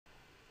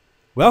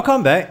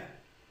Welcome back.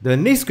 The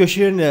next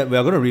question that we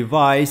are going to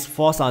revise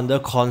falls under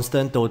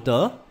constant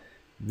total,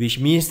 which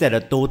means that the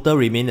total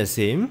remains the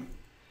same.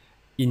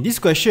 In this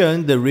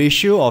question, the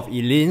ratio of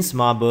Elaine's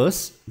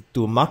marbles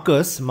to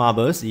Marcus'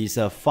 marbles is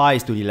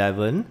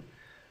 5:11.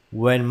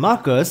 When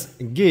Marcus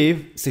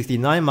gave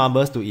 69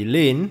 marbles to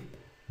Elaine,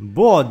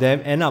 both of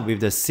them end up with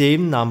the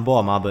same number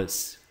of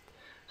marbles.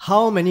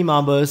 How many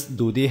marbles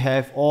do they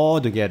have all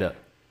together?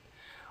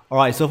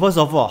 Alright, so first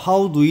of all,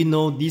 how do we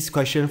know this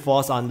question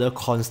falls under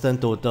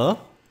constant total?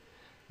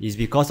 It's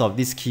because of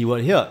this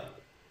keyword here.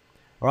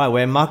 Alright,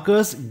 when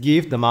Marcus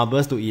gave the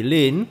marbles to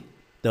Elaine,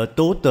 the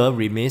total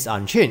remains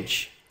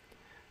unchanged.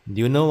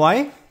 Do you know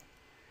why?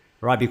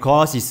 Right,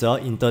 because it's an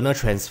internal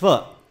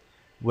transfer.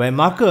 When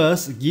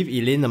Marcus give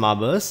Elaine the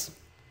marbles,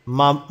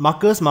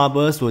 Marcus'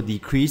 marbles will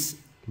decrease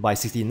by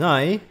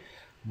 69,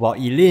 while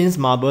Elaine's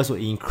marbles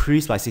will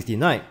increase by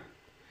 69.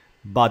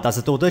 But does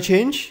the total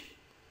change?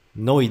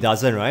 No, it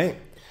doesn't, right?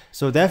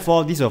 So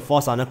therefore, this will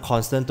fall under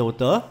constant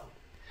total.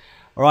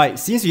 Alright,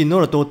 since we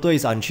know the total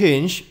is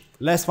unchanged,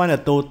 let's find the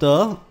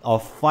total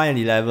of 5 and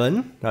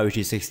 11, right, which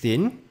is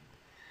 16.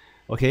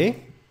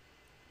 Okay.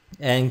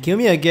 And give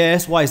me a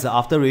guess, what is the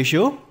after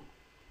ratio?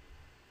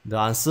 The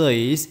answer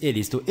is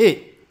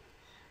 8:8.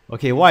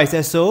 Okay, why is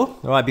that so?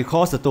 Alright,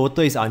 because the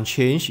total is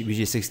unchanged, which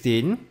is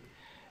 16.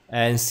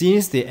 And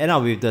since they end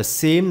up with the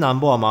same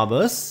number of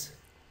marbles,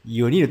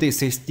 you need to take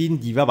 16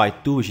 divided by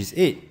 2, which is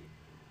 8.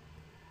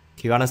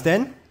 Okay, you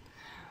understand?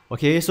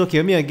 Okay, so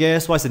give me a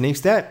guess, what's the next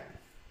step?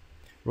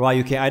 Right,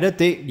 you can either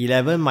take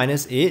 11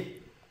 minus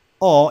 8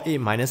 or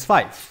 8 minus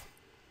 5.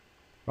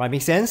 Right,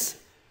 make sense?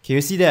 Can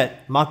you see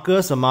that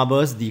Marcus'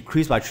 marbles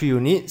decreased by 3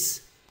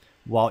 units,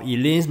 while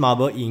Elaine's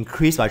marble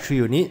increased by 3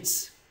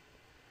 units?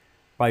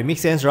 Right, it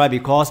makes sense, right?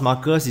 Because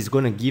Marcus is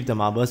going to give the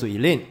marbles to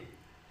Elaine.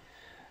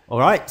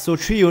 Alright, so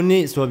 3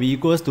 units will be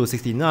equals to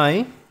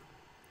 69.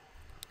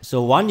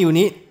 So 1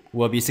 unit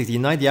will be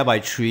 69 divided by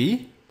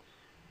 3.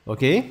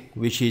 Okay,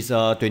 which is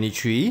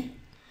 23.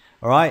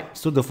 Alright,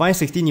 so to find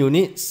 16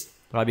 units,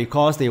 right,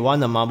 because they want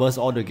the marbles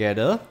all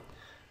together,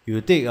 you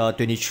take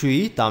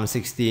 23 times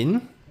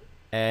 16,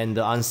 and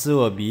the answer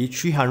will be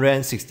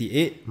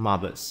 368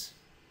 marbles.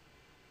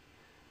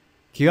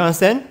 Can you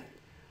understand?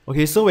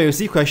 Okay, so when you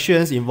see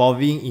questions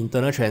involving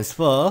internal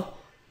transfer,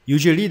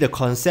 usually the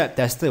concept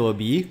tested will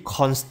be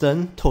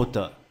constant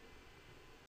total.